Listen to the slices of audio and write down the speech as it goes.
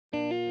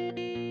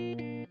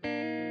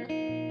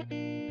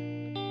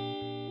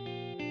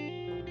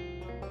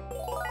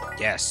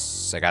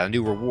Yes, I got a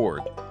new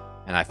reward.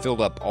 And I filled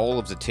up all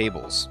of the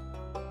tables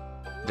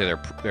that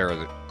are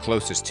the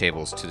closest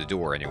tables to the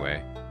door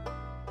anyway.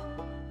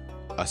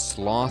 A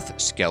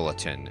sloth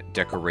skeleton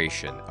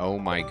decoration. Oh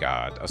my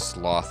god, a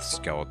sloth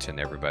skeleton,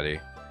 everybody.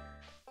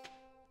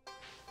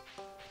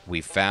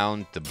 We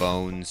found the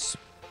bones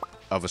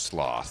of a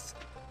sloth.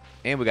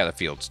 And we got a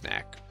field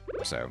snack.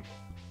 So.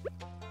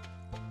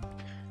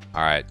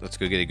 Alright, let's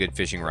go get a good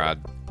fishing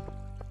rod.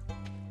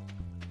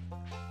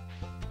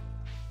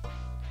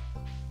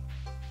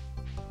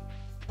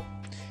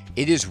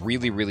 It is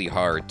really, really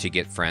hard to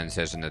get friends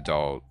as an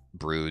adult,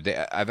 Brood.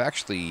 I've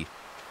actually...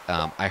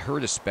 I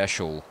heard a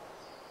special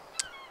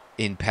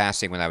in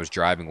passing when I was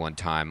driving one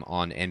time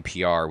on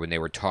NPR when they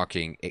were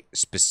talking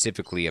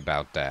specifically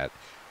about that.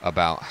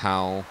 About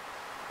how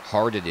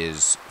hard it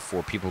is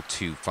for people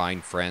to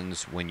find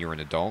friends when you're an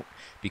adult.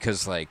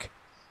 Because, like,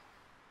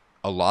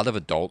 a lot of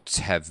adults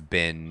have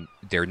been...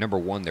 They're, number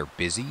one, they're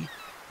busy.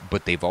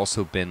 But they've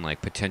also been,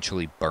 like,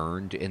 potentially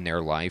burned in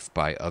their life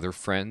by other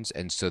friends.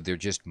 And so they're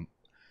just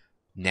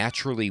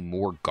naturally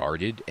more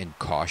guarded and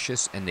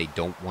cautious, and they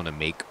don't want to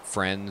make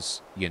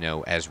friends, you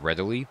know, as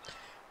readily.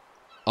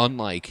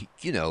 Unlike,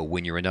 you know,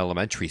 when you're in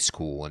elementary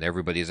school and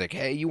everybody's like,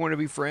 hey, you want to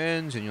be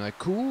friends? And you're like,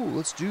 cool,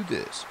 let's do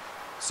this.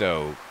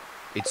 So,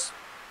 it's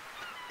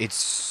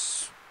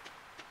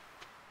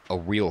a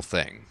real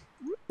thing.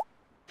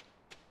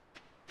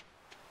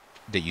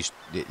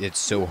 It's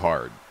so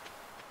hard.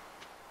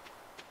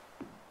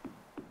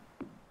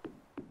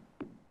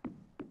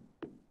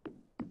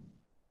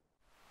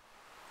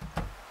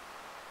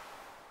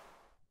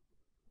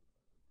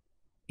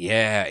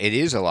 Yeah, it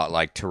is a lot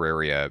like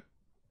Terraria,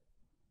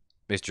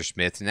 Mr.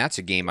 Smith, and that's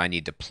a game I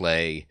need to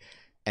play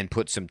and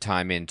put some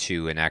time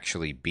into and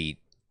actually beat.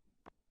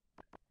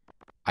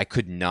 I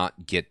could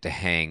not get the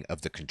hang of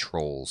the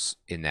controls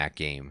in that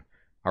game.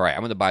 Alright,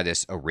 I'm going to buy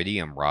this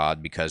iridium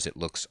rod because it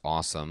looks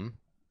awesome.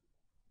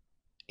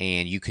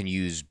 And you can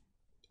use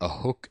a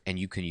hook and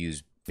you can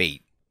use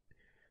bait.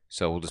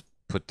 So we'll just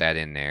put that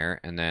in there.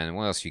 And then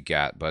what else you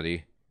got,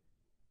 buddy?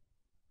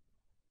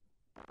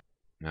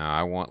 Now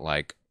I want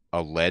like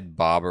a lead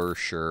bobber,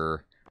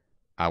 sure.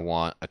 I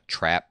want a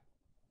trap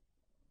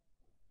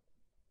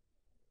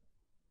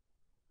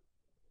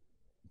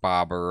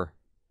bobber.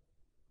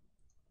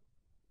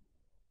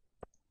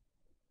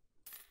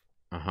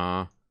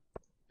 Uh-huh.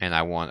 And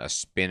I want a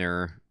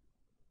spinner.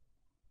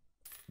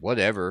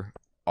 Whatever.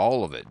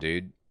 All of it,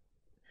 dude.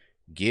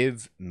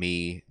 Give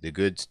me the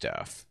good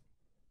stuff.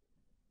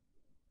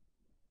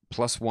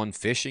 +1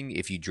 fishing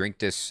if you drink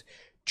this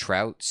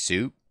trout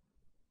soup.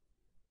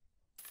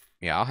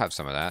 Yeah, I'll have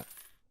some of that.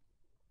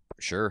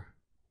 Sure.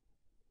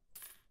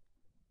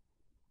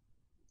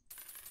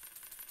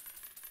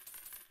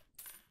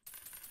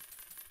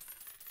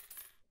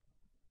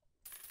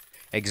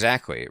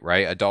 Exactly,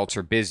 right? Adults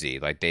are busy.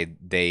 Like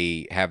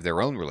they have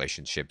their own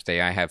relationships. They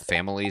have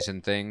families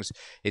and things.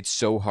 It's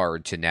so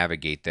hard to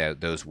navigate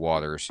those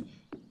waters.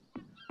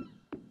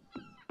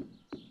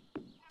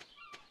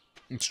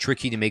 It's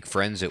tricky to make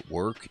friends at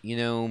work, you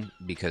know,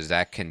 because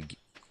that can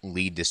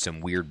lead to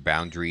some weird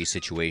boundary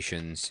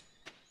situations.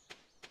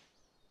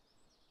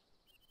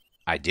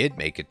 I did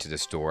make it to the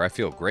store. I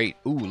feel great.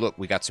 Ooh, look,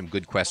 we got some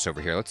good quests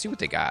over here. Let's see what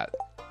they got.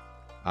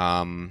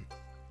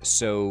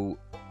 So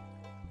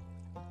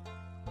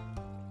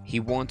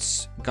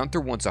Gunther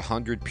wants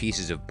 100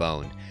 pieces of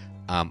bone.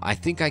 I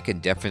think I can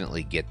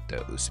definitely get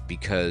those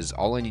because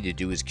all I need to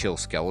do is kill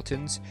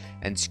skeletons,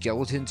 and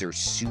skeletons are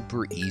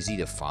super easy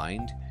to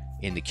find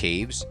in the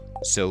caves.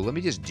 So let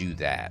me just do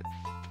that.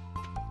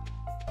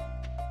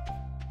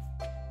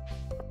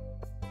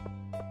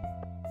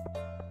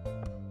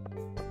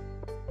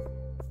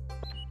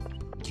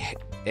 Yeah,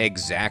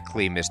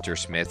 exactly, Mr.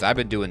 Smith. I've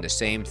been doing the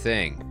same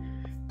thing.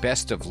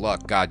 Best of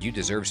luck. God, you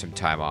deserve some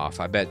time off,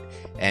 I bet.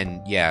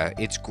 And yeah,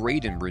 it's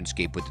great in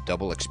RuneScape with the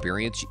double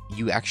experience.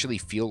 You actually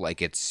feel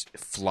like it's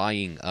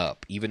flying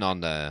up, even on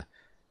the...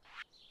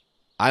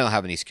 I don't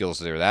have any skills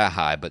that are that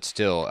high, but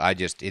still,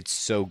 it's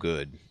so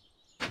good.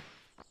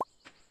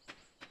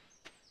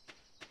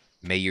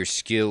 May your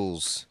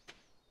skills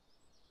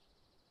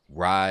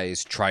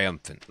rise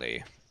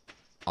triumphantly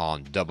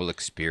on double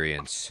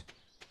experience.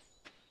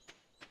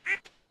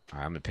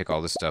 Alright, I'm gonna pick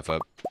all this stuff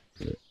up.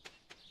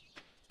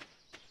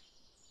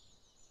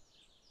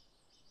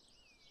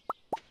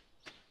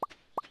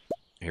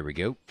 Here we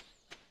go.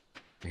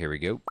 Here we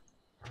go.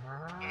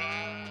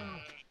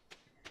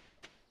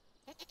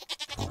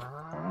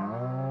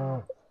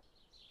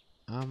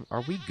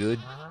 Are we good?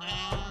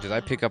 Did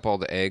I pick up all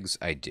the eggs?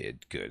 I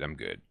did. Good, I'm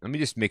good. Let me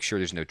just make sure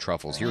there's no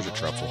truffles. Here's a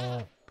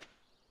truffle.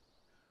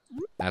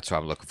 That's what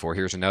I'm looking for.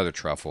 Here's another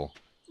truffle.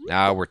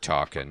 Now we're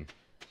talking.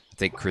 I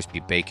think Crispy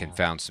Bacon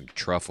found some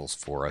truffles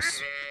for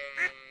us.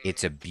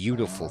 It's a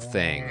beautiful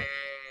thing.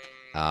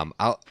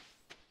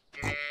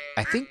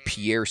 I think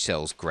Pierre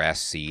sells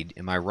grass seed,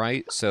 am I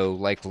right? So,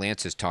 like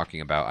Lance is talking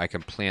about, I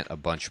can plant a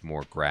bunch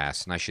more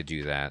grass, and I should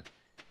do that.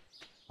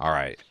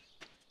 Alright.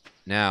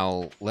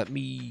 Now, let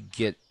me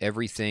get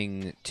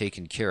everything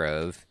taken care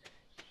of,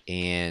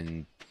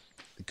 and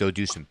go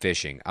do some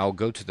fishing. I'll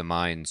go to the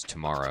mines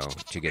tomorrow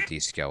to get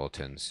these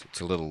skeletons.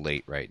 It's a little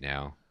late right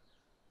now.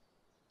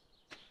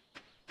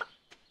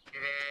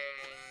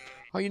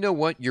 Oh, you know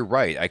what? You're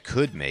right. I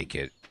could make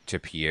it to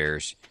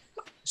Pierre's,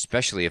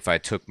 especially if I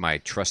took my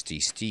trusty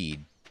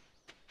steed.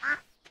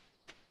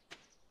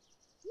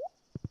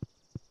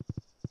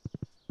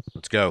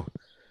 Let's go.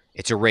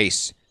 It's a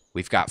race.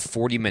 We've got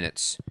 40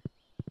 minutes,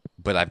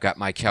 but I've got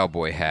my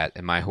cowboy hat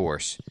and my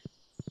horse.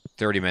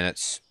 30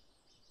 minutes.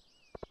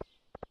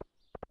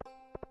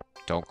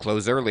 Don't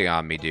close early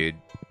on me, dude.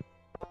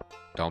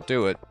 Don't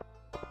do it.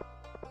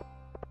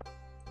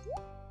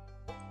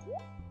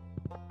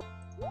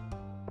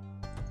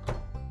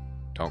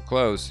 Don't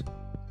close.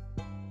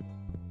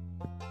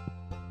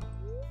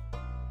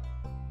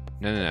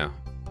 No.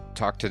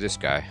 Talk to this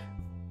guy.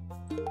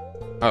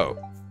 Oh.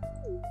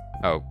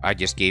 Oh, I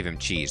just gave him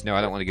cheese. No,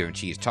 I don't want to give him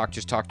cheese.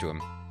 Just talk to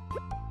him.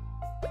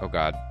 Oh,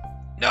 God.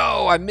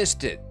 No, I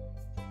missed it.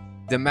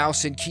 The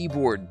mouse and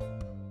keyboard.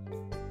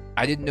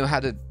 I didn't know how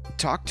to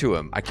talk to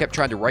him. I kept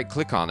trying to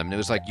right-click on him, and it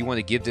was like, you want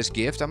to give this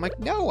gift? I'm like,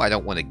 no, I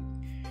don't want to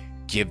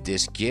give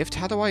this gift.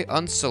 How do I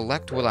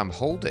unselect what I'm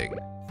holding?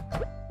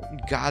 What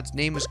in God's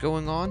name is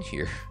going on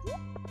here?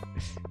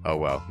 Oh,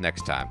 well,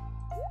 next time.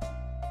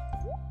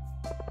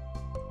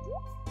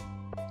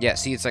 Yeah,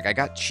 see, it's like I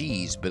got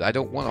cheese, but I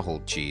don't want to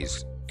hold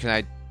cheese. Can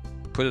I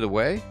put it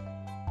away?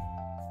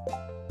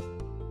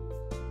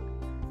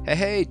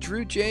 Hey,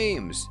 Drew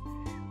James.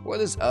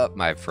 What is up,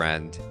 my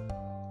friend?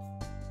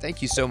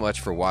 Thank you so much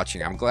for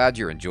watching. I'm glad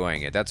you're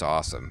enjoying it. That's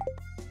awesome.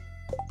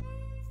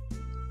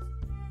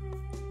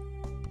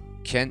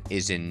 Kent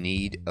is in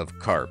need of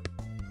carp.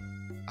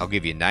 I'll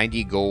give you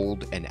 90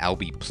 gold and I'll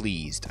be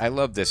pleased. I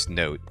love this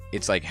note.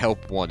 It's like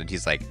help wanted.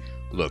 He's like,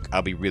 look,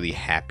 I'll be really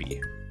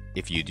happy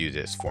if you do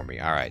this for me.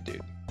 All right,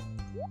 dude.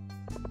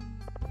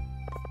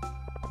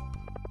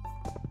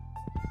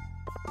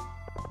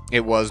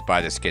 It was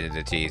by the skin of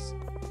the teeth.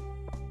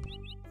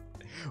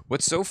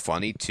 What's so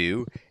funny,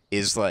 too,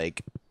 is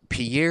like,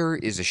 Pierre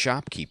is a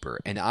shopkeeper,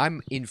 and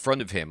I'm in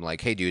front of him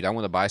like, hey, dude, I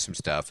want to buy some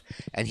stuff.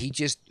 And he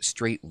just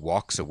straight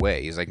walks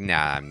away. He's like,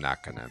 nah, I'm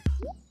not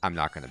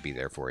gonna be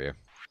there for you.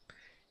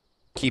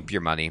 Keep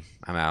your money.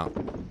 I'm out.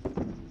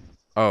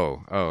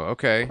 Oh,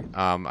 okay.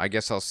 I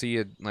guess I'll see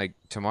you, like,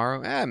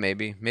 tomorrow?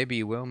 Maybe. Maybe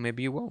you will,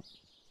 maybe you won't.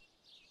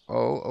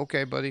 Oh,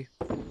 okay, buddy.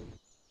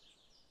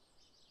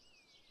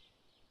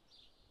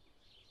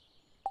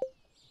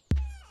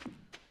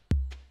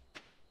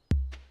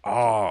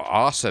 Oh,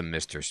 awesome,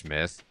 Mr.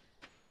 Smith.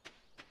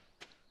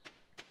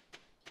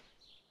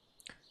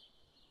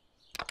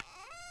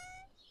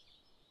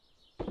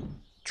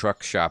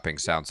 Truck shopping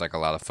sounds like a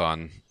lot of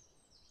fun.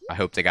 I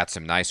hope they got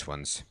some nice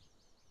ones.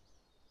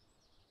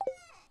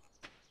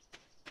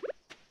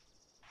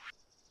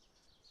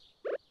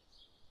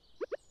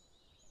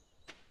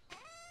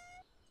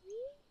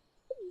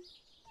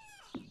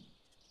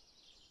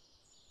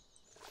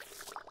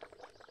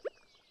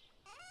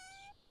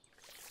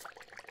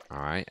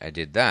 Alright, I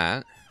did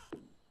that.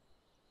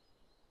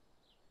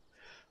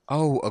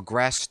 Oh, a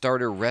grass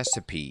starter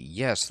recipe.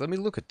 Yes, let me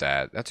look at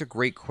that. That's a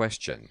great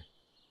question.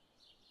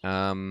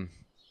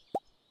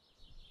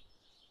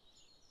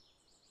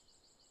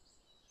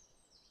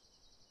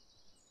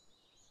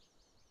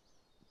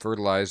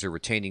 Fertilizer,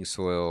 retaining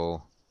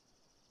soil,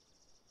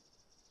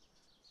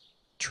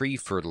 tree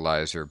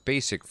fertilizer,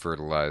 basic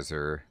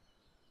fertilizer.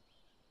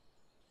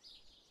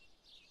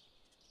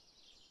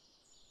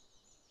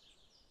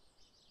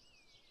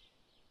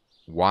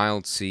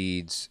 Wild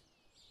seeds,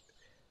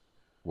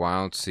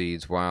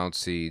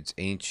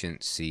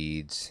 ancient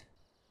seeds.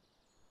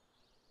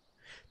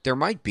 There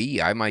might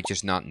be. I might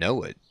just not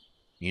know it.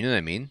 You know what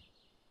I mean?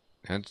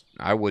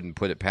 I wouldn't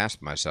put it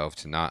past myself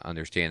to not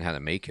understand how to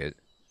make it.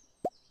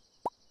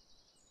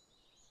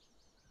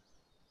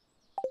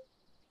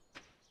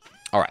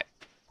 Alright.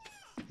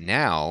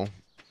 Now,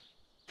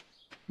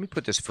 let me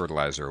put this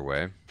fertilizer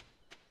away.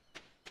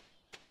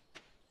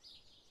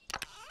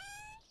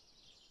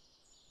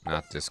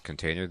 Not this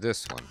container,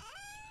 this one.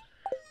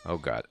 Oh,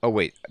 God. Oh,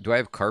 wait. Do I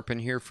have carp in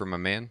here for my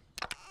man?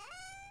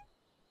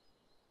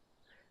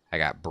 I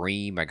got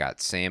bream. I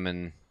got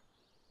salmon.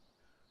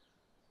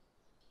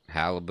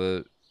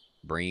 Halibut.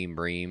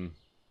 Bream.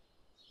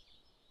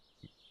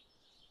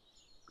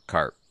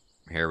 Carp.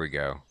 Here we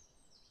go.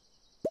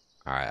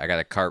 Alright, I got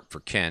a carp for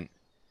Kent.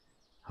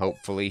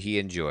 Hopefully he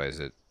enjoys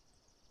it.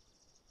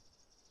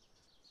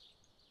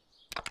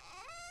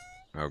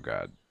 Oh,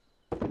 God.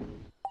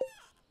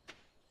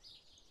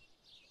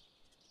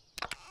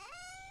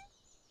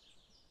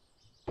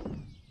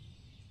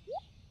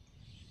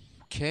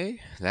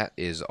 Okay, that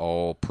is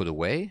all put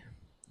away.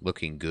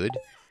 Looking good.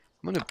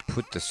 I'm going to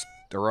put the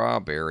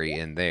strawberry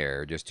in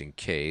there just in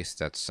case.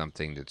 That's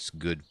something that's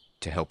good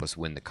to help us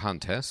win the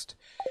contest.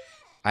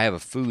 I have a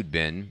food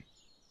bin.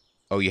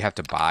 Oh, you have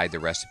to buy the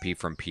recipe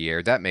from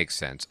Pierre. That makes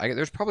sense.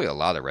 There's probably a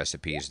lot of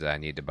recipes that I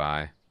need to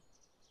buy.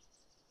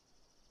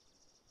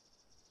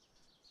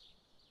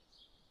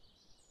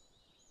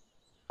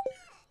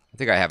 I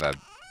think I have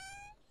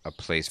a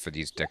place for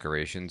these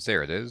decorations.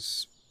 There it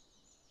is.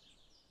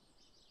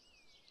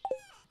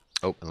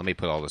 Oh, let me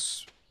put all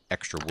this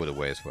extra wood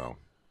away as well.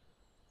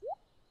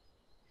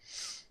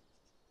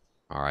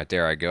 Alright,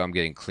 there I go. I'm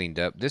getting cleaned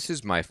up. This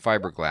is my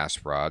fiberglass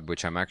rod,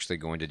 which I'm actually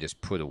going to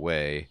just put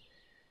away.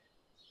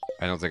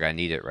 I don't think I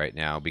need it right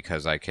now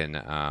because I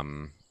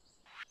can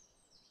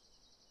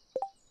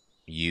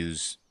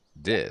use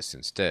this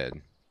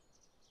instead.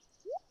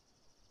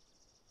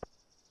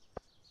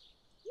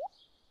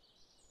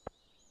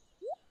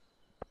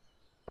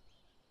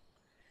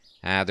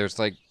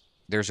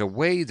 There's a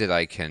way that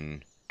I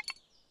can...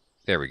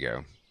 There we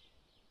go.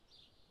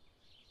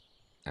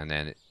 And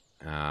then,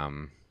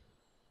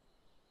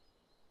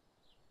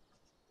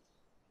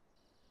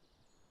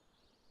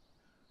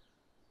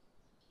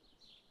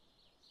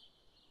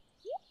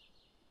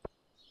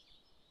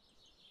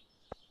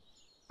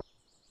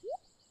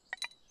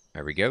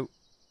 there we go.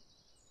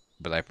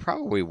 But I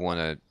probably want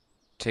to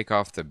take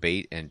off the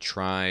bait and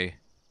try...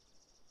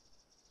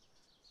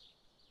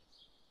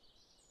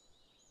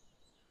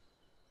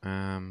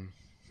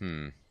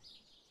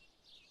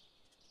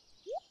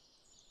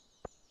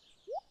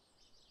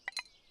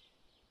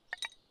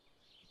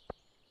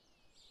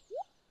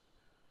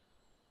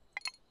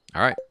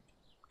 Alright,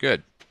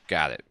 good.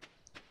 Got it.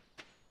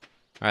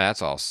 Alright,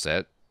 that's all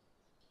set.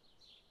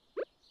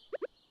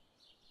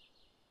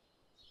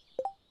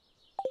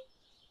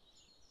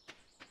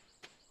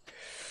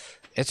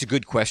 It's a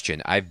good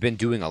question. I've been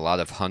doing a lot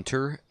of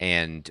hunter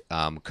and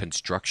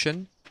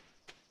construction.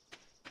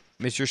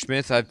 Mr.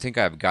 Smith, I think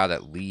I've got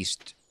at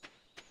least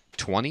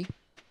 20.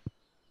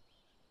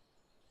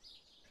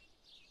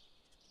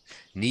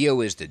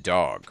 Neo is the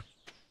dog.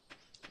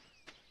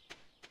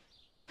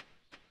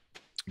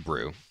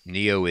 Brew.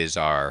 Neo is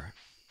our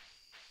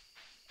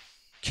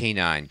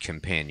canine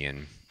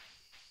companion.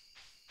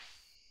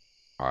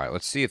 Alright,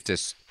 let's see if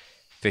this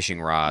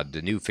fishing rod,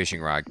 the new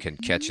fishing rod, can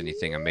catch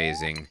anything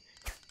amazing.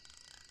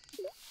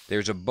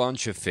 There's a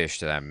bunch of fish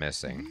that I'm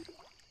missing.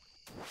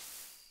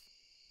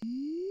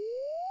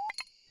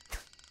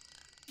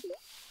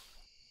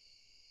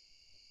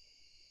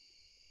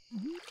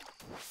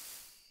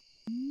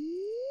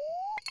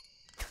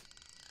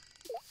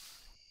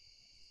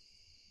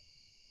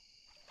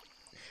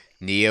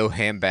 Neo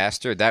ham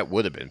bastard? That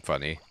would have been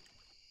funny.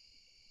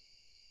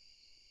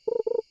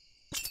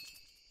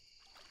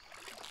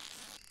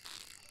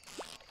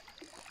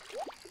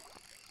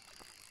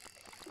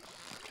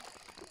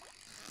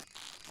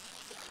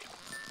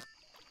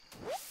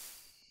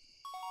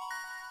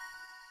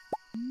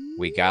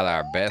 We got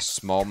our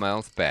best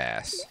smallmouth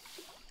bass.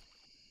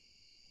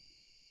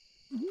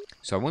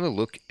 So I want to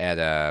look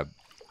at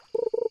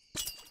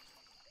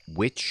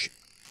which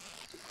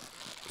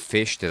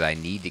fish that I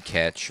need to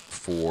catch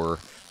for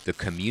the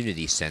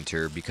community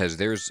center, because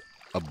there's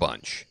a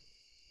bunch.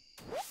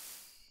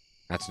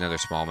 That's another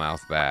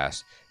smallmouth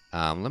bass.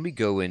 Let me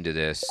go into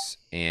this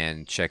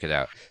and check it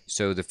out.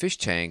 So the fish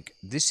tank,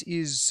 this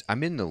is...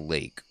 I'm in the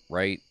lake,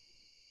 right?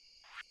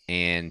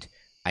 And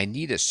I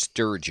need a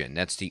sturgeon.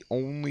 That's the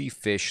only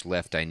fish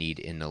left I need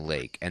in the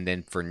lake. And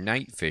then for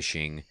night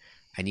fishing,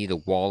 I need a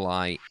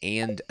walleye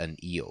and an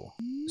eel.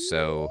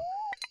 So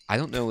I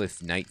don't know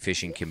if night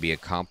fishing can be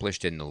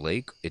accomplished in the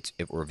lake,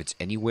 or if it's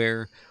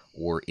anywhere,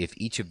 or if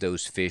each of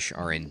those fish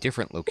are in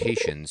different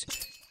locations.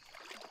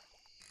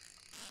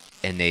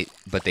 And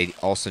but they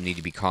also need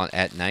to be caught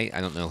at night.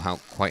 I don't know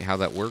quite how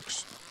that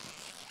works.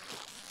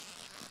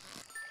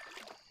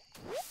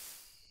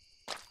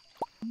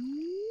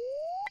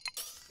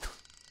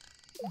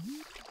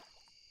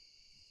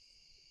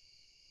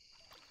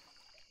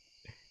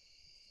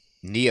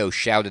 Neo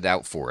shouted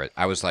out for it.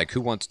 I was like,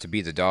 who wants to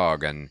be the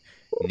dog? And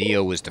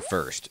Neo was the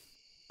first.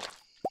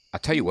 I'll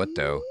tell you what,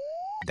 though.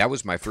 That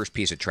was my first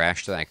piece of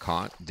trash that I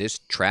caught. This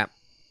trap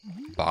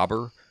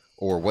bobber,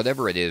 or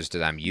whatever it is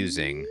that I'm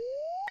using,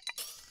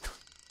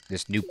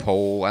 this new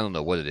pole, I don't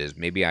know what it is.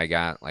 Maybe I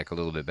got like a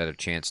little bit better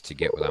chance to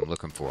get what I'm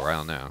looking for. I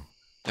don't know.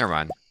 Never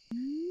mind.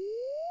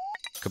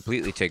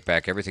 Completely take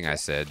back everything I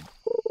said.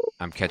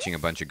 I'm catching a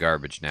bunch of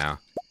garbage now.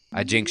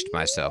 I jinxed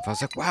myself. I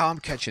was like, wow, I'm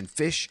catching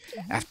fish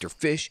after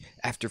fish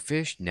after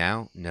fish.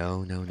 Now,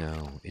 no.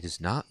 It is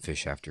not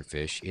fish after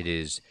fish. It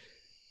is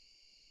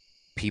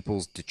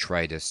people's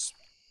detritus.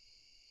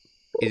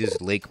 It is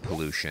lake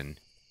pollution.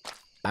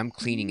 I'm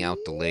cleaning out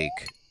the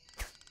lake.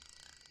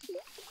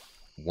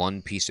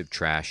 One piece of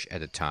trash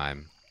at a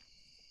time.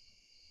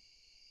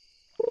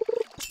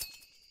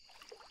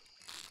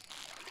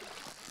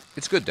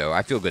 It's good, though.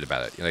 I feel good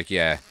about it. Like,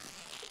 yeah,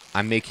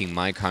 I'm making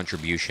my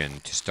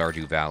contribution to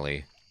Stardew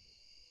Valley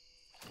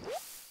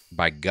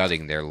by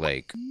gutting their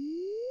lake.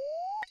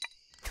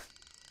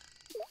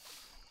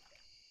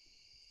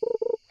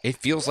 It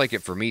feels like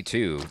it for me,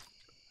 too.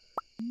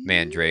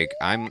 Mandrake,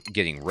 I'm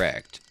getting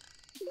wrecked.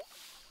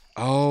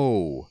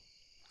 Oh,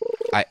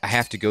 I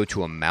have to go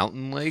to a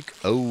mountain lake?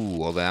 Oh,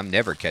 well, then I'm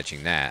never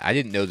catching that. I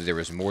didn't know that there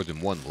was more than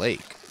one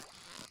lake.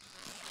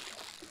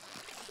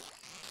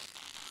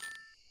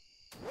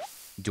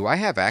 Do I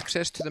have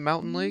access to the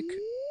mountain lake?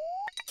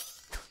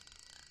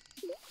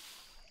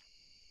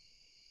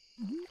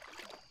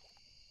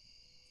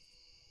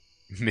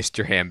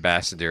 Mr.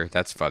 Ambassador,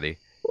 that's funny.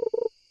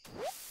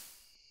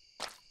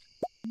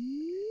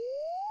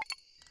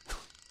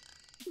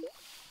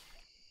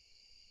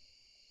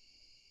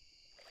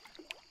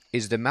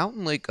 is the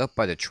mountain lake up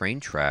by the train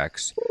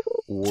tracks,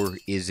 or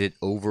is it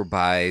over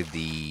by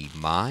the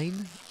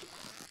mine?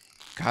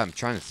 God, I'm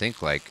trying to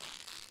think, like,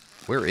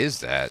 where is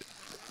that?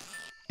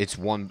 It's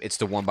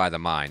the one by the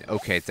mine.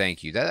 Okay,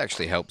 thank you. That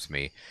actually helps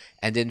me.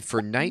 And then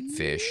for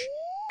nightfish,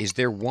 is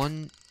there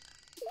one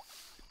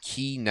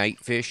key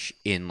nightfish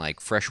in, like,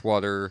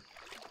 freshwater,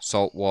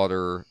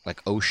 saltwater,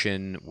 like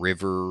ocean,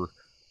 river,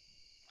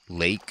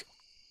 lake?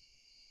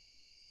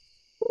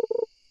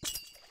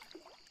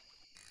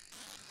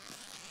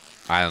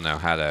 I don't know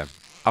how to...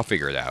 I'll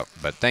figure it out,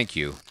 but thank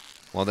you.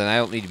 Well, then I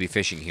don't need to be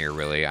fishing here,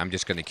 really. I'm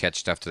just going to catch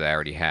stuff that I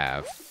already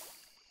have,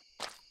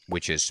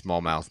 which is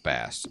smallmouth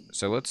bass.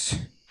 So let's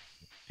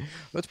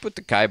put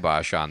the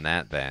kibosh on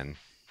that, then,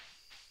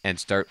 and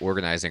start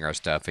organizing our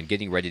stuff and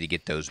getting ready to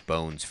get those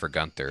bones for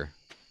Gunther.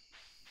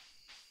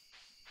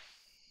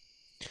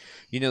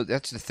 You know,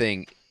 that's the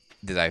thing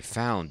that I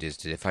found, is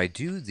that if I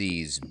do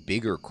these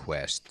bigger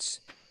quests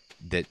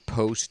that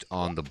post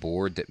on the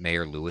board that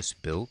Mayor Lewis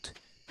built,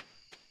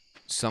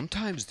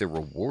 sometimes the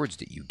rewards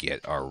that you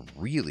get are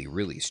really,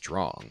 really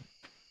strong.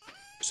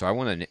 So I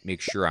want to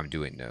make sure I'm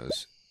doing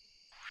those.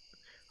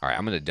 Alright,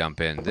 I'm going to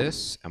dump in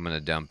this. I'm going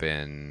to dump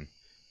in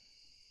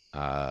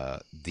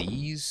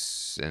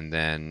these. And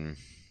then...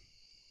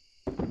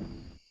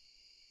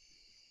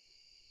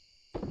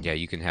 yeah,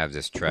 you can have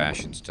this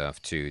trash and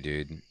stuff too,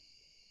 dude.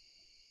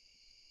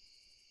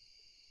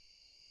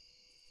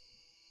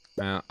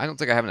 I don't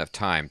think I have enough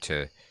time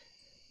to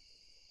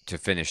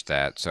finish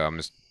that, so I'm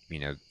just, you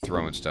know,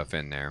 throwing stuff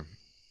in there.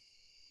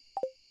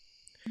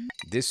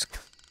 This,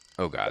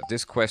 oh god,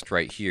 this quest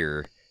right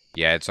here,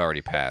 yeah, it's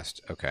already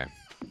passed. Okay,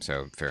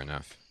 so fair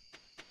enough.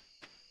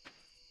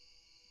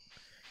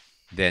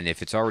 Then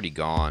if it's already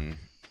gone...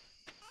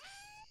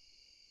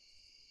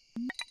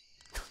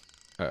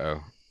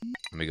 uh-oh.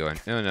 Let me go in.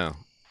 No.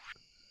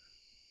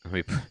 Let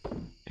me...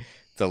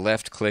 the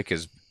left click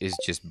is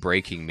just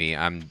breaking me.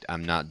 I'm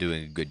not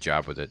doing a good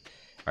job with it.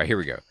 Alright, here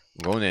we go.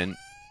 I'm going in,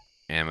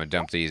 and I'm going to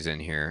dump these in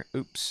here.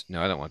 Oops.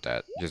 No, I don't want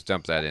that. Just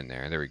dump that in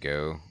there. There we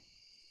go.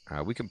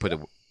 We can put a...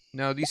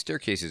 no, these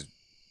staircases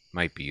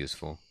might be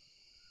useful.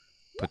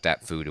 Put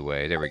that food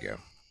away. There we go.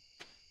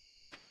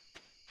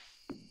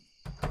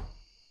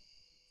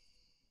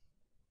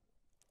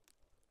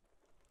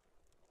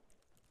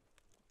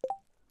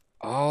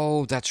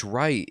 Oh, that's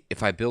right.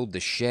 If I build the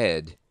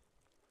shed,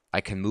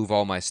 I can move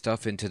all my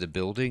stuff into the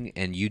building,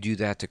 and you do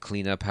that to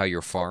clean up how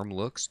your farm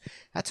looks.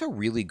 That's a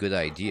really good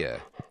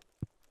idea.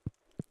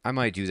 I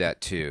might do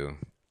that too.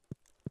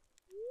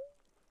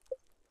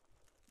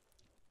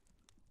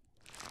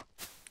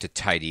 To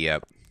tidy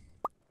up.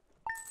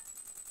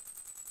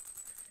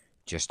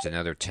 Just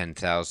another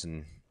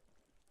 10,000.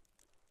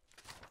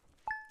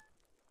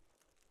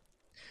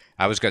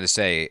 I was going to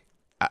say,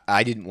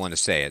 I didn't want to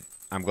say it.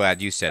 I'm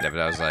glad you said it, but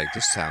I was like,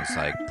 this sounds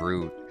like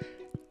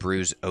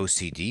Brew's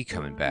OCD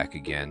coming back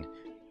again.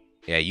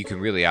 Yeah, you can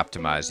really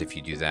optimize if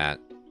you do that.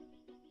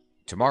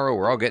 Tomorrow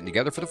we're all getting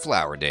together for the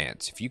flower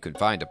dance. If you can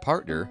find a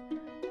partner,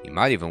 you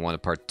might even want to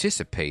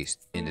participate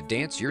in the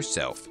dance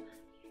yourself.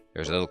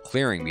 There's a little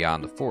clearing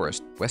beyond the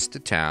forest, west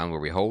of town, where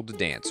we hold the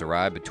dance.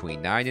 Arrive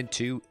between 9 and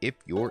 2 if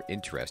you're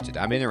interested.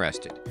 I'm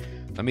interested.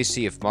 Let me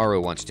see if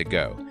Maru wants to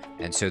go.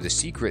 And so the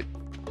secret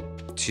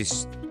to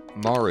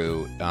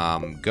Maru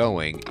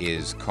going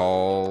is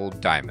called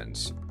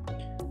diamonds.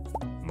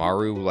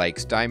 Maru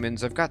likes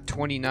diamonds. I've got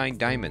 29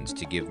 diamonds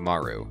to give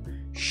Maru.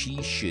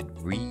 She should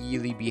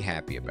really be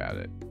happy about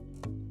it.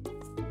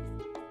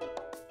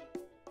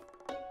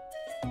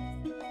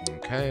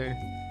 Okay.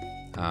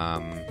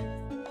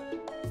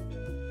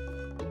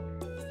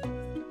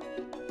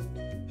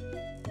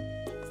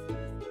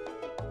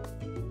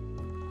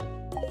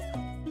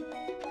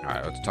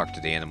 Alright, let's talk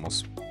to the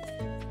animals.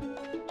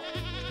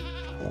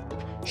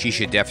 She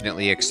should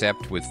definitely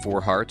accept with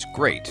 4 hearts.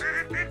 Great.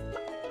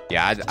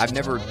 Yeah, I've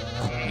never,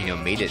 you know,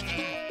 made it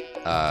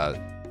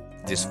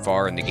this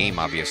far in the game,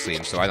 obviously,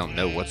 and so I don't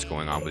know what's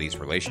going on with these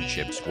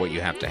relationships, what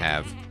you have to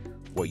have,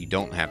 what you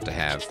don't have to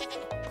have.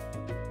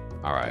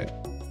 Alright.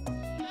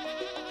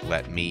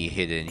 Let me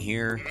hit in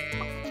here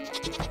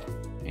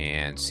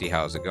and see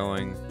how's it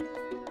going.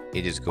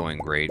 It is going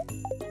great.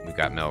 We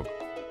got milk.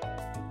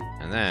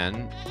 And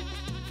then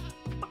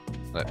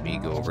let me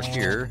go over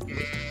here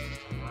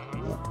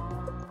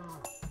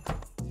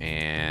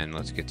and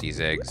let's get these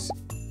eggs.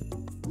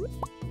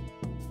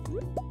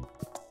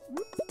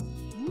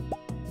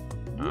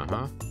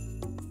 Uh-huh.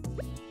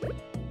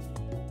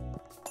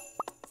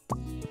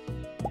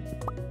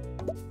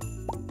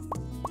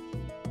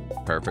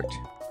 Perfect.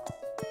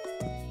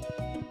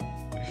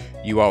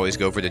 You always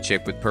go for the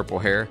chick with purple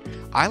hair.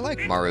 I like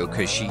Maru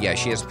because she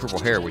has purple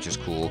hair, which is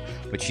cool.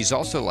 But she's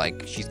also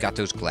like, she's got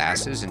those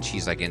glasses and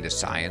she's like into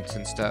science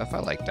and stuff. I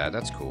like that.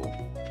 That's cool.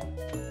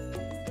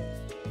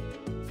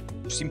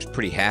 She seems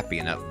pretty happy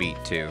and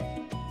upbeat too.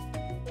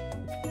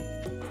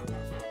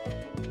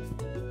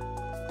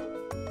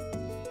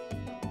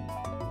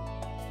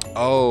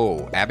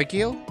 Oh,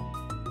 Abigail?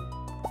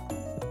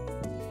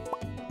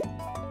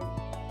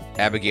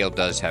 Abigail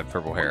does have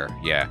purple hair,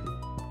 yeah.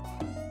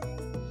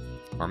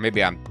 Or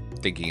maybe I'm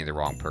thinking of the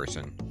wrong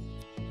person.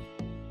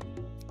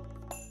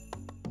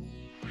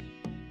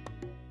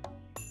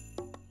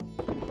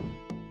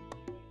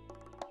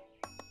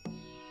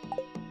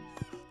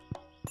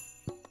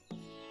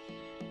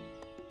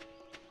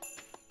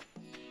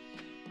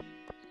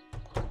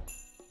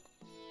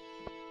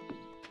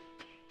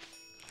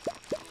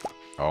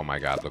 Oh my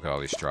god, look at all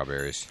these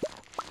strawberries.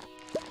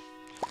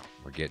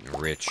 We're getting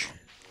rich.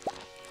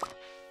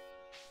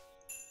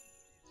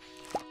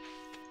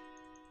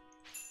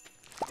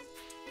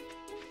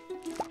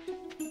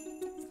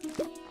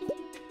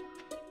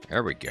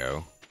 There we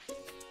go.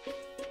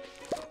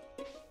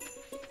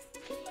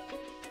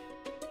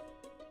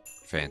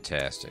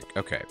 Fantastic.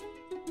 Okay.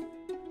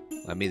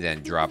 Let me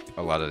then drop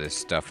a lot of this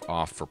stuff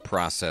off for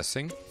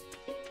processing.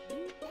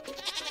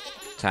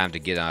 Time to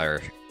get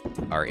our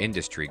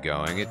industry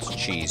going. It's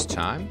cheese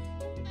time.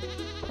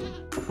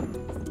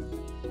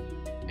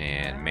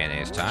 And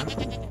mayonnaise time.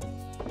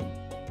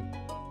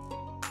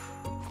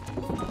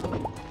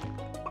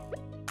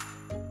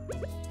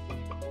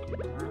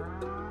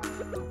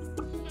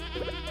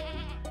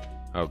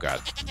 Oh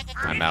god,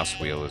 my mouse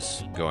wheel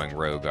is going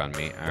rogue on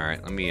me.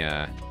 Alright, let me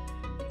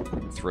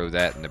throw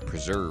that in the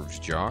preserves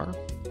jar.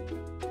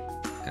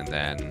 And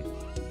then...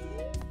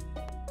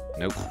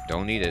 Nope,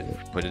 don't need it.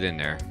 Put it in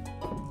there.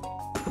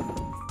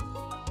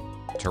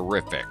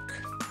 Terrific.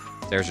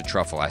 There's a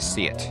truffle, I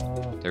see it.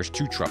 There's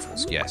 2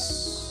 truffles,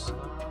 yes.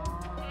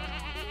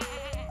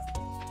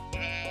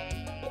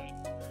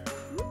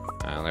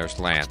 There's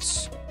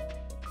Lance.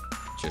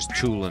 Just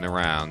tooling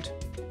around.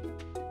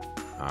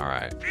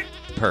 Alright.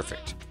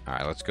 Perfect.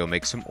 Alright, let's go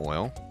make some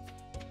oil.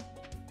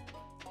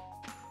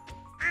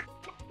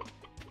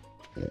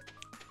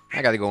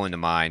 I gotta go into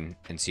mine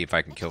and see if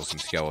I can kill some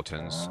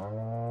skeletons.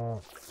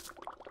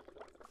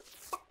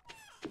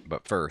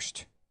 But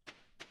first...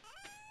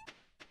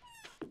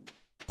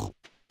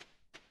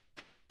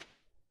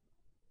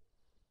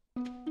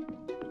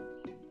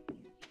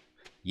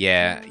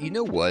 Yeah, you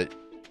know what,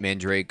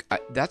 Mandrake?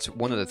 That's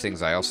one of the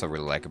things I also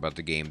really like about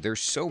the game.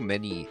 There's so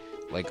many,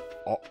 like,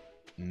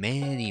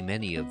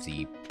 many of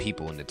the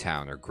people in the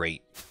town are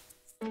great.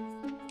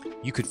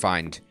 You could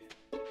find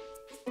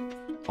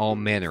all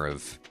manner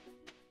of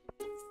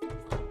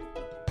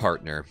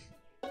partner.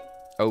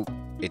 Oh,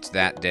 it's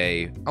that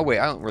day. Oh, wait,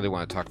 I don't really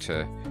want to talk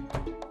to...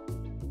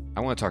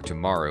 I want to talk to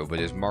Maru, but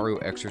is Maru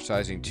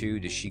exercising too?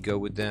 Does she go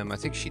with them? I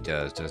think she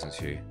does, doesn't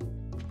she?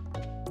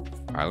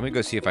 Alright, let me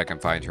go see if I can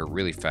find her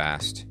really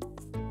fast.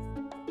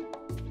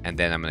 And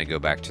then I'm going to go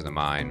back to the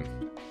mine.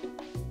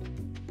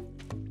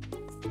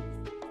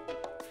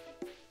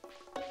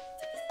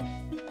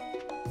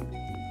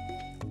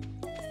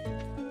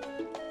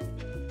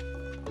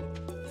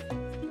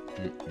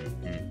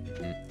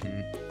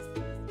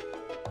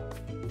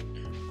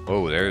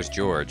 Oh, there's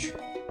George.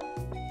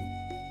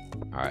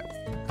 Alright.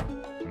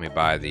 Let me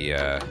buy the,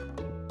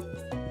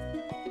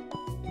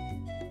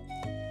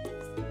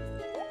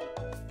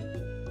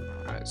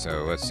 Alright,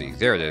 so let's see.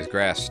 There it is,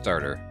 grass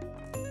starter.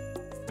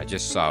 I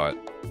just saw it.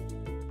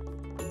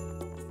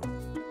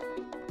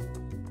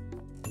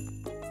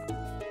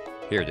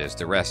 Here it is,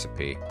 the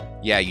recipe.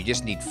 Yeah, you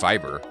just need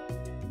fiber.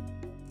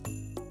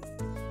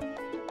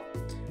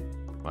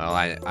 Well,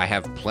 I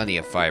have plenty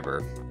of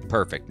fiber.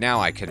 Perfect. Now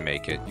I can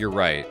make it. You're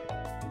right.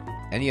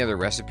 Any other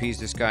recipes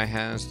this guy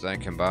has that I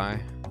can buy?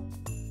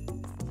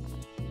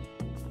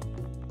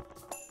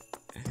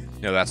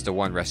 No, that's the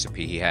one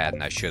recipe he had,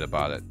 and I should have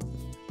bought it.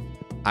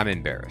 I'm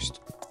embarrassed.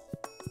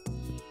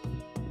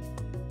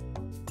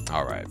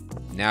 Alright.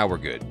 Now we're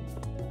good.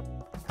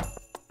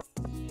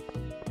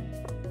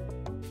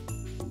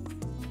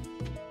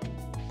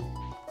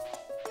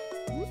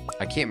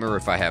 I can't remember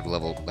if I have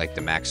level, like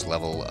the max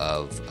level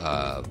of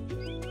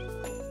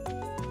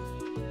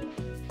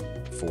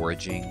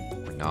foraging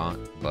or not,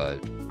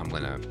 but I'm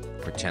gonna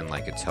pretend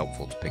like it's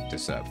helpful to pick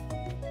this up.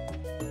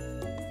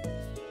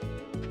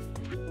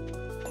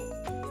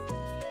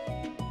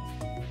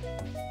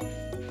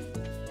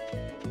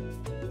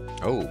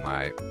 Oh,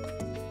 my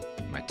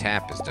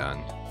tap is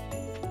done.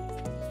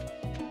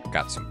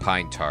 Got some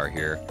pine tar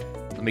here.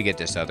 Let me get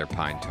this other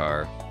pine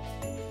tar.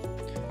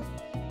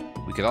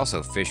 We could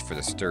also fish for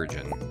the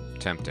sturgeon.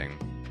 Tempting.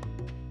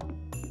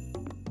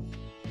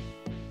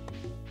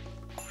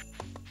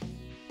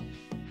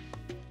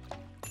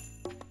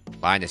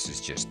 Linus is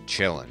just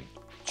chilling,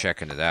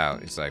 checking it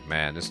out. He's like,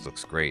 man, this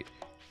looks great.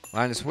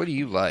 Linus, what do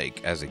you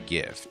like as a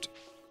gift?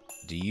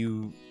 Do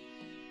you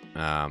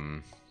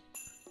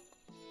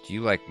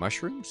like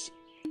mushrooms?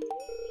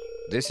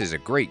 This is a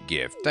great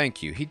gift.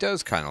 Thank you. He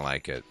does kind of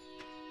like it.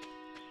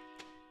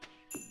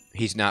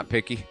 He's not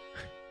picky.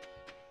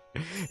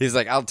 He's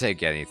like, I'll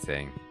take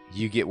anything.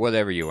 You get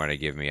whatever you want to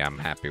give me. I'm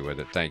happy with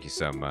it. Thank you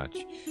so much.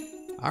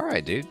 All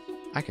right, dude.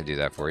 I can do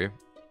that for you.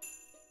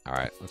 All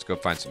right, let's go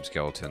find some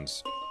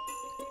skeletons.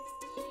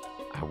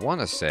 I want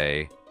to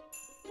say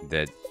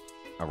that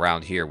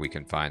around here we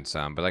can find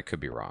some, but I could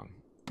be wrong.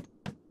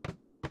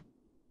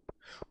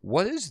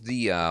 What is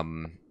the,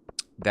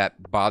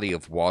 that body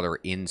of water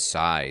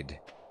inside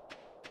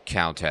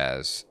count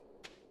as?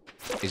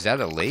 Is that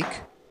a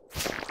lake?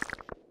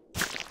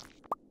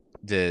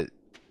 The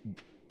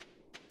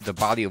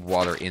body of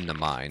water in the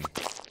mine.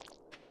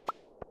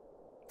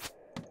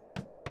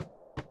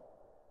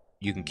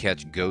 You can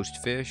catch ghost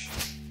fish?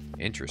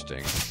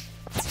 Interesting.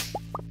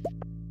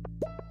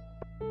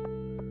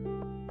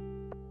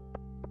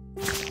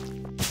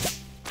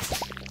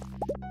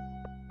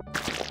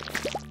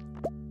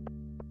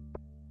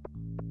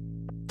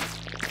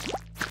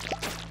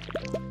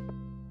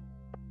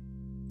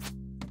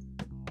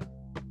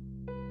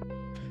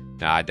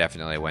 Nah, I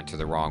definitely went to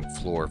the wrong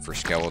floor for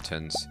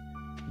skeletons.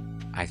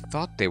 I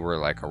thought they were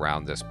like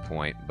around this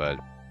point, but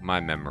my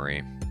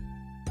memory.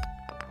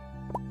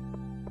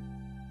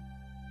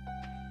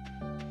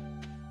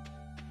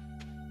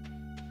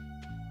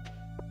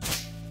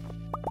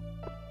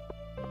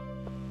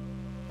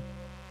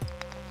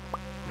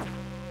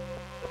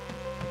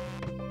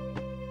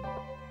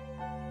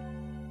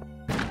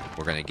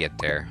 We're gonna get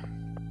there.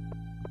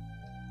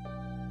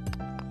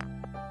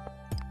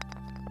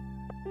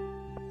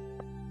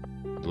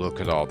 Look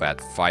at all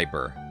that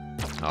fiber.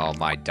 Oh,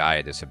 my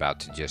diet is about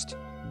to just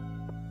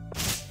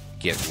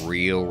get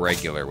real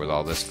regular with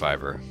all this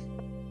fiber.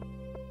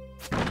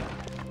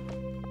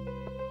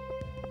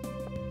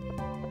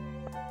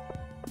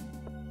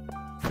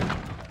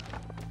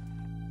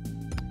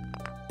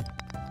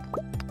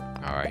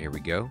 Alright, here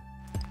we go.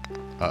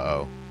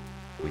 Uh-oh.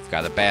 We've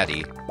got a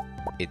baddie.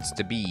 It's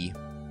the bee.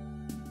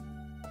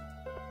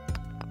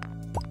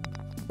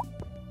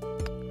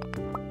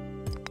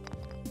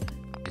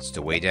 It's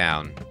the way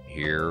down.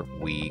 Here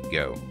we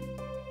go.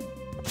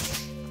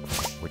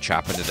 We're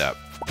chopping it up.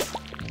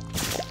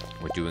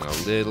 We're doing a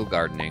little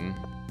gardening.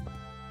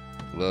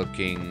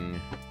 Looking.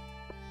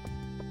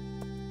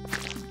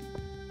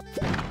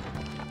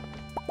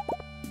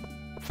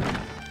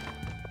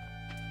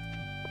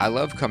 I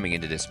love coming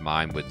into this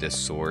mine with this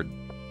sword.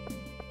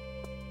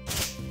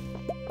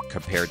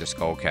 Compared to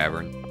Skull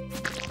Cavern.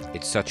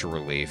 It's such a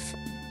relief.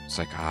 It's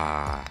like,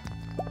 ah.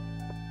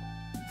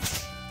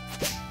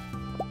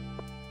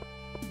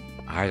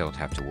 I don't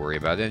have to worry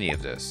about any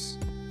of this.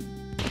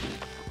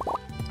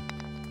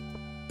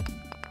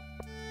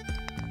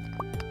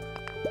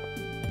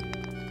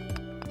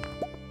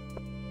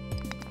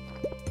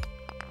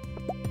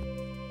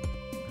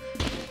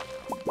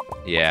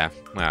 Yeah,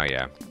 well,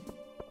 yeah.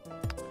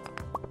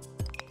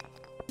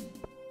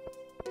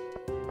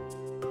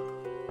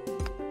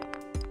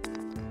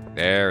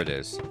 There it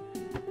is.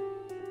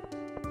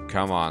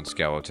 Come on,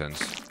 skeletons.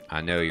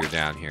 I know you're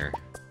down here.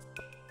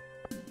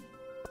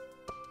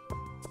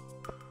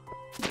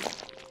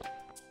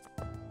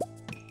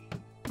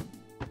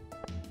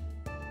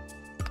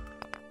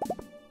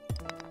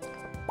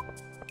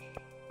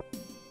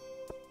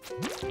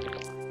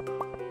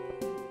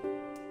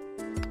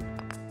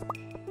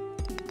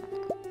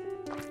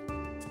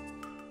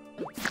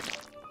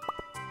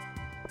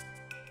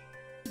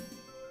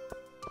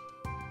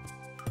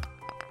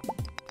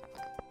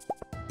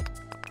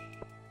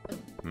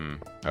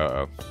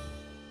 Uh-oh.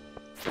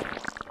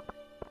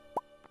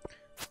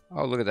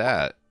 Oh, look at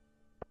that.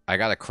 I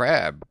got a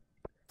crab.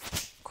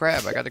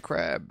 Crab, I got a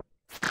crab.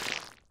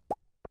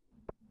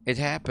 It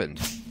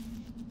happened.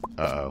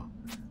 Uh-oh.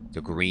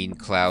 The green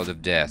cloud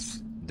of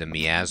death, the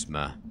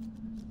miasma,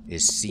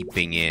 is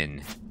seeping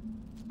in.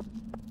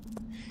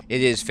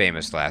 It is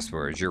famous last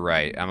words, you're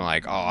right. I'm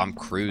like, oh, I'm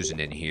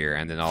cruising in here,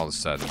 and then all of a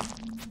sudden,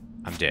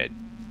 I'm dead.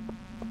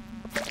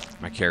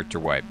 My character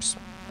wipes.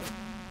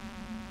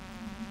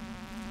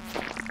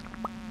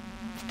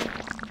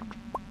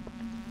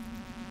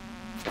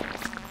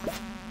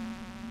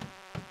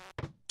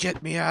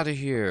 Get me out of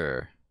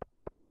here.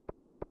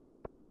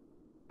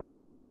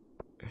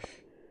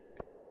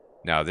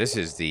 Now, this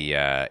is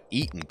the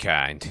eaten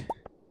kind.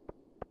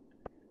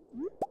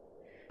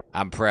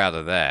 I'm proud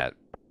of that.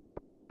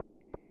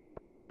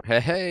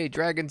 Hey,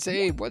 Dragon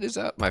Save, what is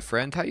up, my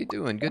friend? How you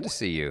doing? Good to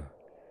see you.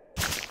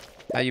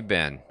 How you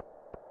been?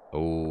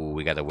 Oh,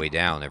 we got a way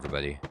down,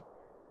 everybody.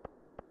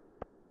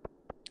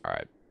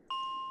 Alright.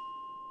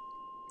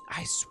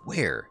 I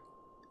swear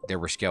there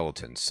were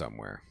skeletons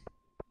somewhere.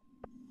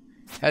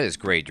 That is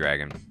great,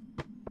 Dragon.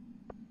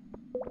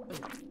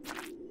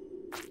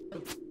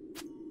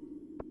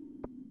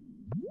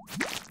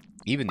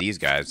 Even these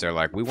guys, they're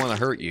like, we want to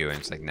hurt you. And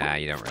it's like, nah,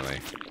 you don't really.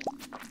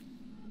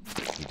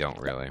 You don't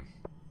really.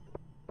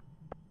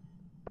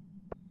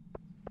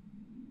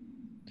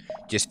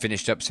 Just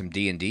finished up some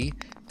D&D.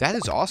 That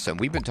is awesome.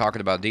 We've been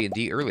talking about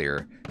D&D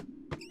earlier.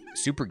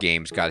 Super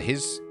Games got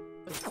his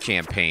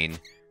campaign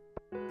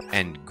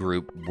and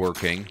group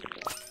working.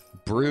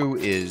 Brew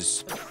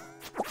is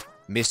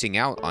missing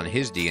out on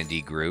his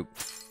D&D group.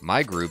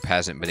 My group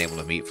hasn't been able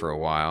to meet for a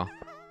while.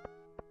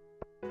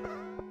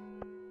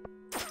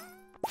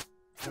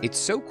 It's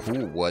so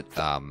cool what,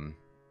 how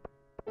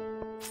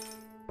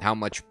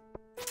much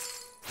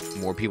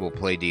more people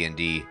play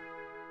D&D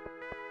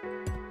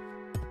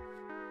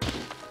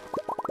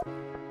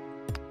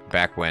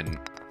back when,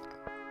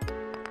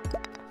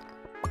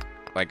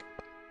 like,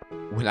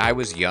 when I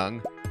was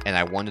young and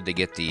I wanted to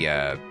get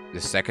the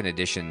second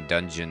edition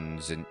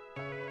Dungeons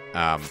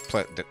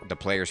the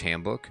player's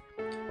handbook,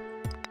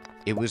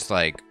 it was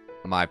like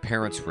my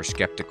parents were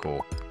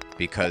skeptical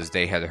because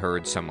they had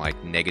heard some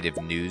like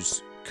negative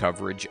news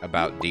coverage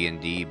about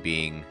D&D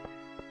being,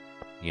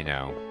 you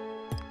know,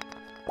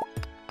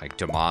 like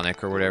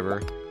demonic or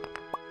whatever.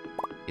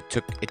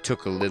 It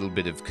took a little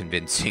bit of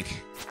convincing.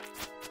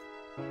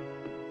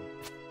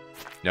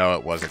 No,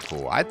 it wasn't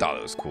cool. I thought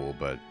it was cool,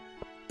 but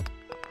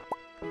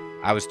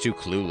I was too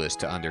clueless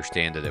to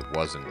understand that it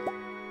wasn't.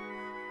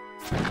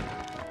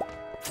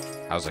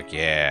 I was like,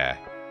 yeah.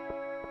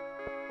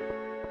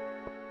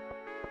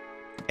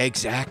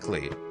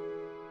 Exactly.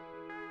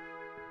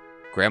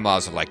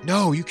 Grandmas are like,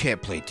 no, you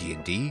can't play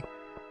D&D.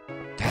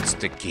 That's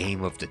the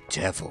game of the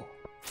devil.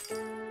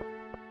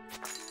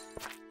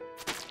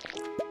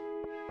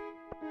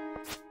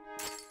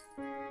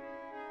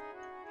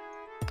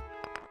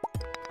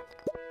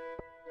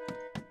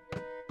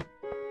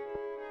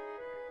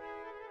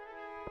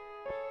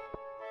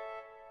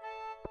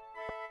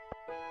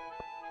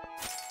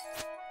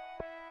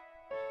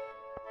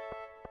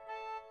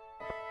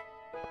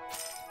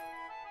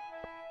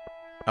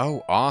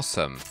 Oh,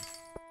 awesome.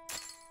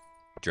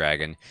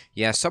 Dragon.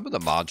 Yeah, some of the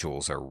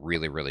modules are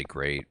really, really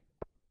great.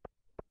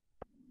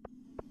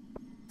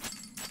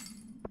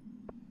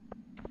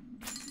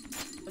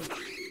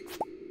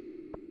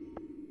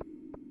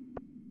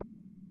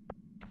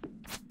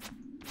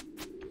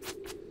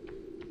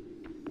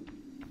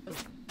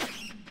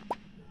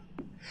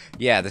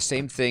 Yeah, the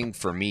same thing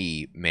for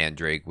me,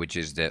 Mandrake, which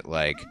is that,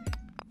 like,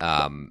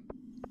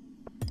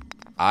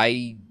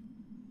 I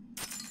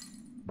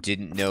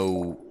didn't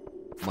know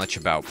much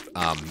about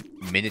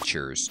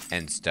miniatures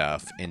and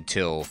stuff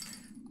until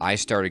I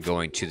started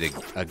going to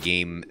a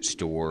game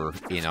store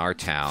in our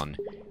town,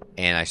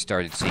 and I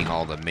started seeing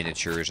all the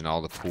miniatures and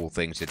all the cool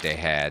things that they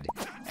had,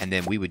 and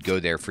then we would go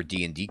there for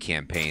D&D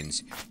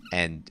campaigns,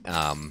 and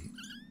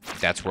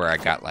that's where I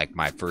got like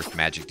my first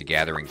Magic the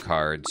Gathering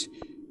cards,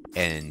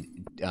 and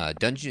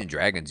Dungeons and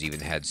Dragons even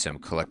had some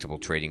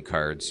collectible trading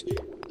cards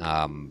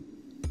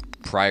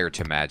prior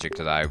to Magic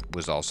that I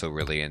was also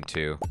really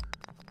into.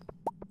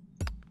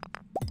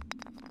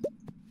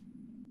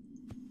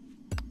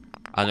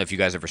 I don't know if you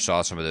guys ever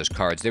saw some of those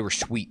cards. They were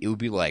sweet. It would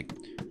be like,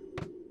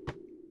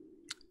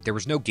 there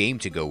was no game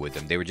to go with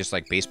them. They were just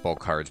like baseball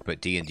cards, but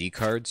D&D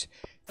cards.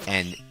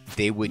 And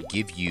they would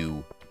give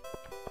you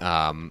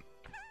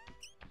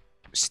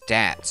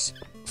stats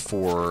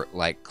for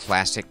like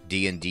classic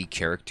D&D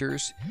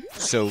characters.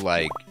 So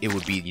like, it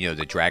would be, you know,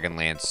 the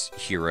Dragonlance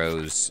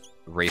heroes,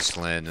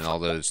 Raceland, and all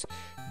those.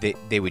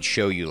 They would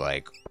show you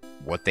like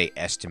what they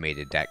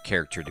estimated that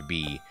character to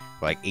be.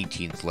 Like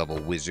 18th level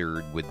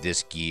wizard with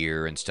this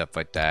gear and stuff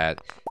like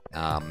that.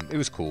 It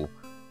was cool.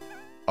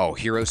 Oh,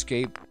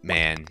 Heroescape?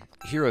 Man,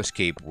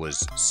 Heroescape was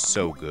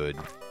so good.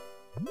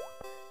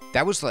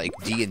 That was like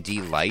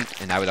D&D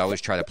Light, and I would always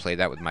try to play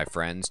that with my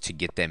friends to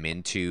get them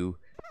into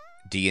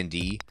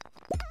D&D.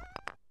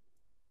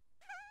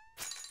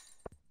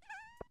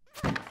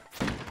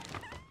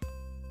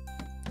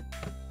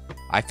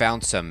 I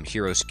found some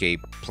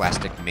Heroescape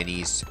plastic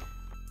minis.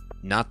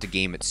 Not the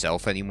game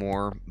itself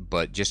anymore,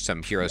 but just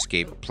some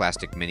Heroescape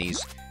plastic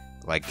minis,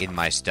 like, in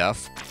my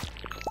stuff.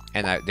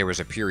 And there was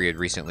a period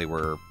recently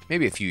where,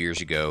 maybe a few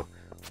years ago,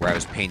 where I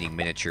was painting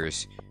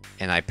miniatures,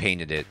 and I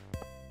painted it.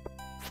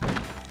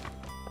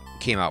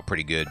 Came out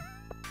pretty good.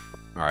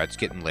 Alright, it's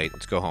getting late.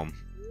 Let's go home.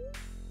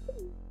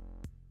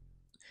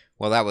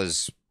 Well, that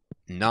was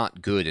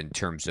not good in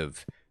terms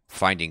of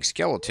finding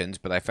skeletons,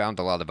 but I found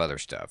a lot of other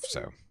stuff,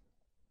 so...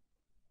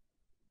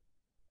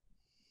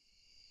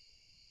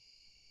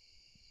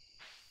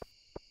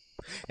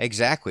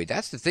 Exactly.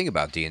 That's the thing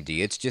about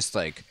D&D. It's just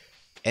like,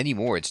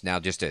 anymore, it's now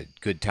just a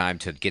good time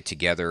to get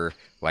together,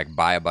 like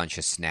buy a bunch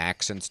of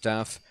snacks and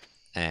stuff,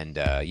 and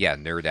yeah,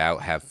 nerd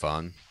out, have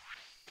fun.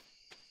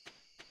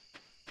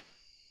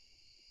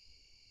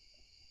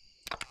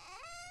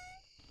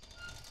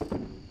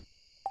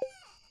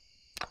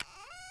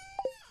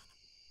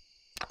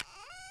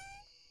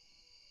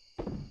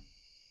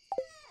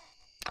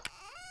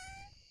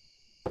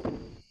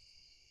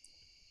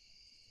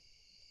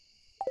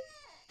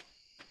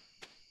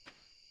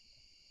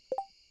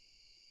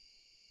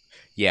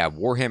 Yeah,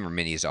 Warhammer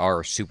minis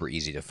are super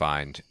easy to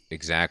find.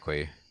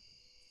 Exactly.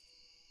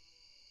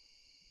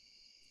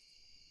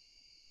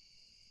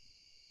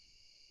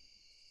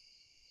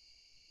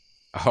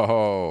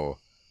 Oh.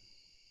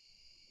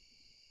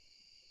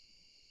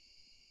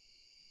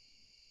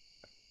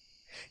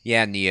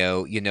 Yeah,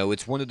 Neo, you know,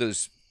 it's one of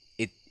those,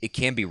 it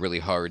can be really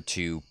hard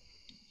to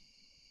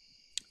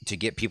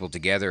get people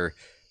together.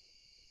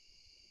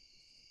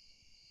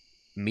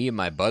 Me and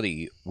my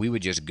buddy, we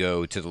would just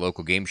go to the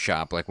local game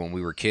shop like when we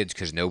were kids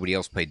because nobody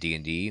else played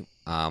D&D.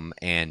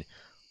 And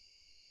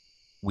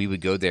we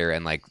would go there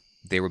and like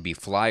there would be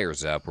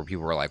flyers up where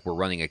people were like, we're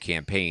running a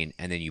campaign,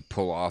 and then you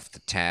pull off the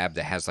tab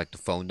that has like the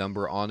phone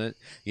number on it,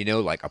 you know,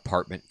 like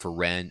apartment for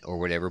rent or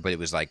whatever, but it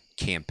was like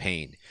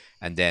campaign.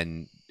 And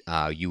then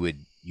you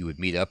would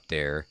meet up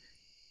there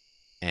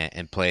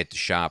and play at the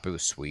shop. It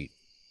was sweet.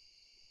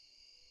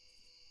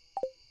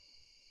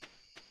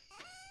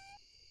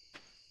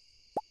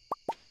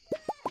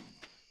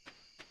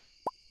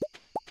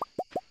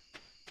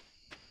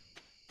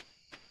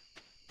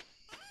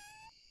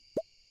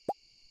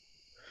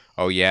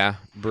 Oh, yeah,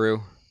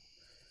 Brew?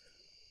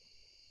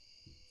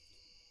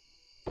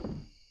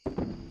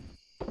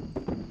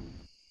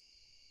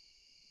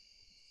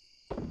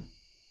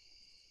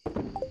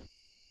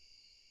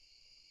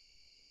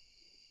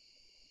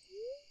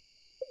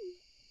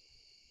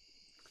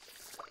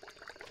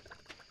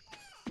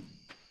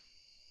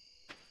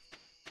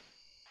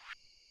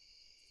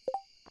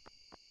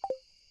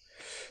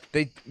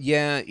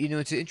 Yeah, you know,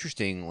 it's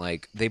interesting.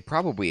 Like, they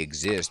probably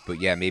exist, but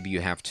yeah, maybe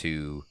you have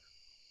to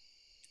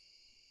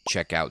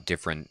check out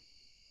different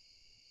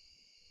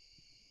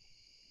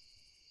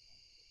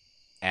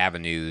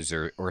avenues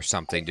or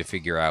something to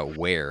figure out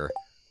where.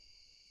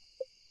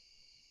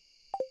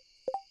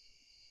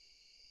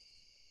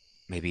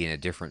 Maybe in a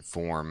different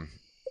form.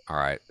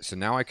 Alright, so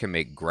now I can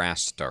make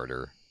grass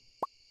starter.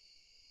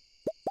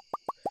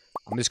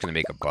 I'm just going to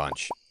make a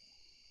bunch.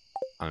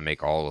 I'm going to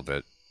make all of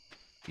it.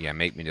 Yeah,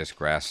 make me this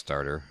grass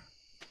starter.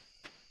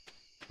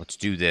 Let's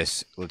do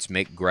this. Let's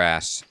make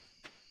grass.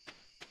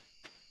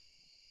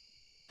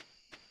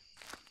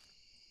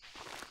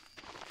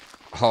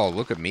 Oh,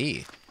 look at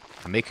me.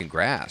 I'm making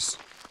grass.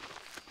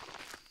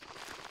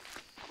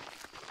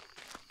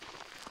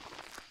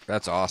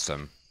 That's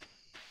awesome.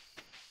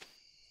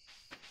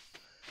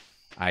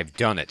 I've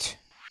done it.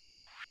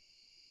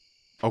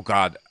 Oh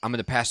God, I'm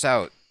gonna pass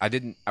out. I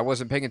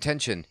wasn't paying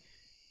attention.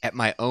 At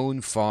my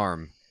own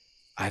farm.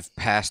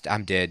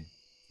 I'm dead.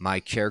 My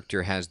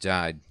character has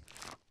died.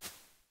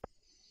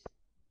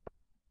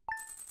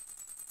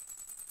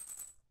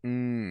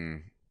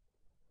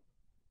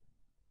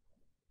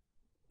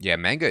 Yeah,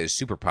 manga is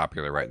super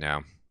popular right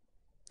now.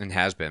 And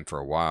has been for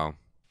a while.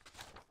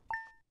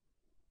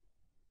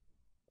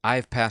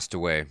 I've passed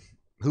away.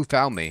 Who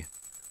found me?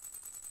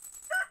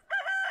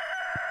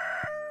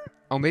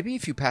 Oh, maybe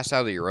if you pass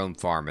out at your own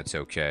farm, it's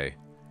okay.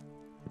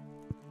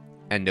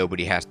 And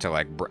nobody has to,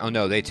 like... Oh,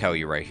 no, they tell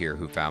you right here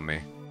who found me.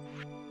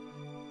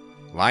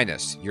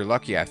 Linus, you're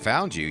lucky I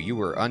found you. You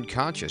were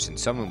unconscious and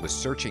someone was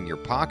searching your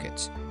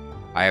pockets.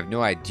 I have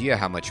no idea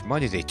how much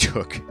money they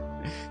took.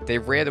 They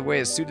ran away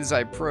as soon as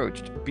I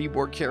approached. Be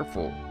more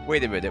careful.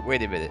 Wait a minute,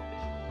 wait a minute.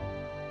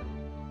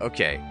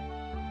 Okay.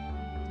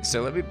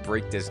 So let me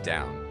break this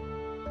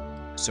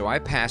down. So I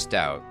passed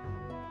out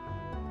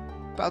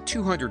about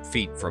 200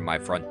 feet from my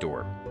front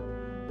door.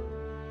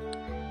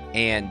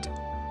 And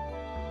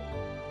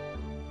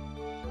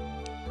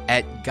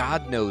at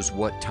God knows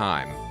what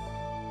time,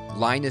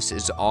 Linus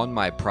is on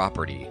my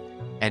property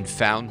and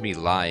found me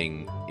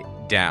lying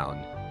down.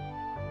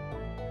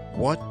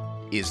 What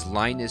is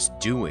Linus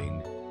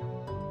doing,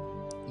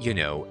 you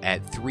know,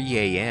 at 3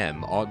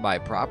 a.m. on my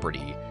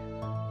property?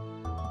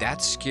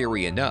 That's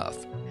scary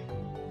enough.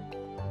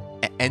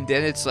 And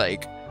then it's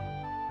like,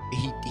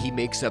 he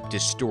makes up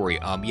this story.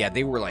 Yeah,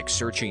 they were like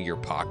searching your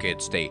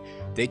pockets. They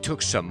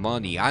took some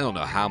money. I don't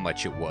know how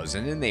much it was,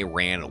 and then they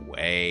ran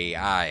away.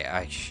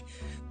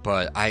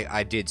 But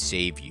I did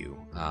save you.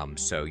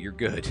 So you're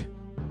good.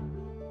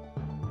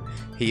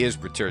 He is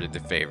returned the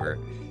favor.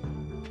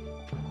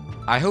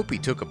 I hope he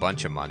took a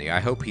bunch of money.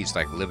 I hope he's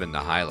like living the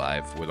high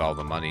life with all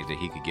the money that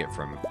he could get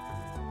from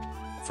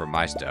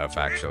my stuff,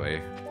 actually.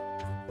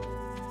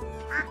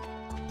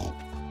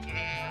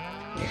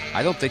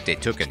 I don't think they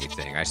took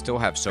anything. I still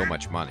have so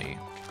much money.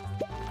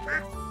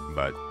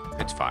 But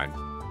it's fine.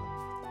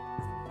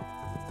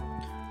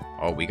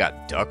 Oh, we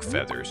got duck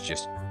feathers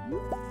just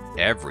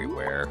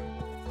everywhere.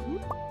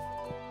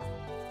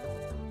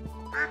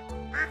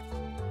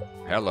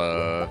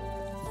 Hello.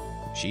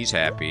 She's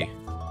happy.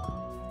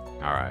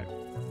 Alright.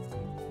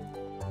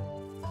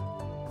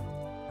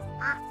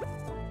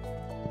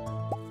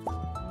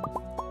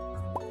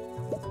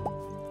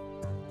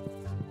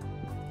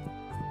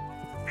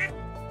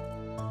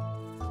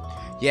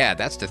 Yeah,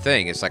 that's the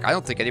thing. It's like, I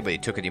don't think anybody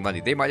took any money.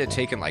 They might have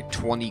taken like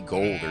 20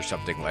 gold or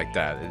something like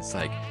that. It's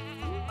like,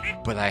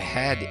 but I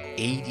had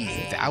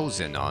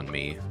 80,000 on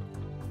me.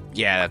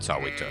 Yeah, that's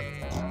all we took.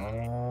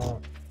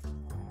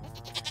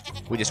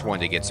 We just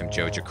wanted to get some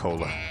Joja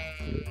Cola.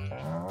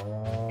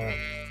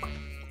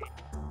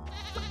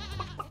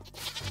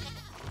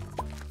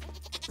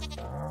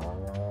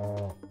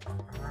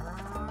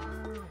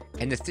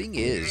 And the thing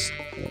is,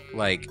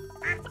 like,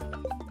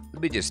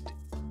 let me just...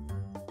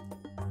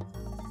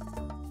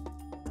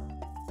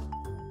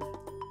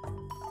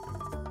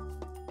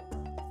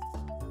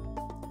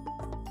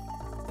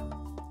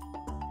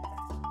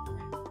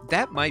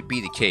 That might be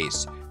the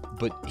case,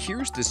 but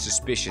here's the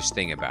suspicious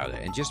thing about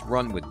it, and just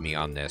run with me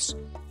on this.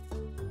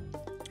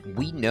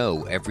 We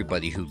know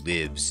everybody who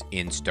lives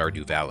in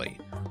Stardew Valley.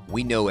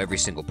 We know every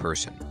single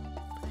person.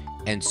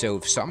 And so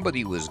if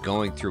somebody was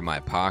going through my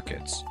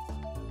pockets,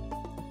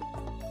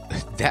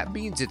 that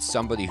means it's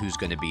somebody who's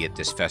going to be at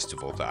this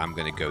festival that I'm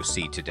going to go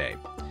see today.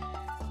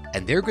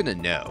 And they're going to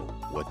know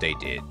what they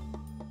did.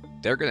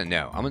 They're going to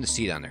know. I'm going to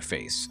see it on their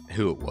face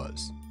who it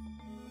was.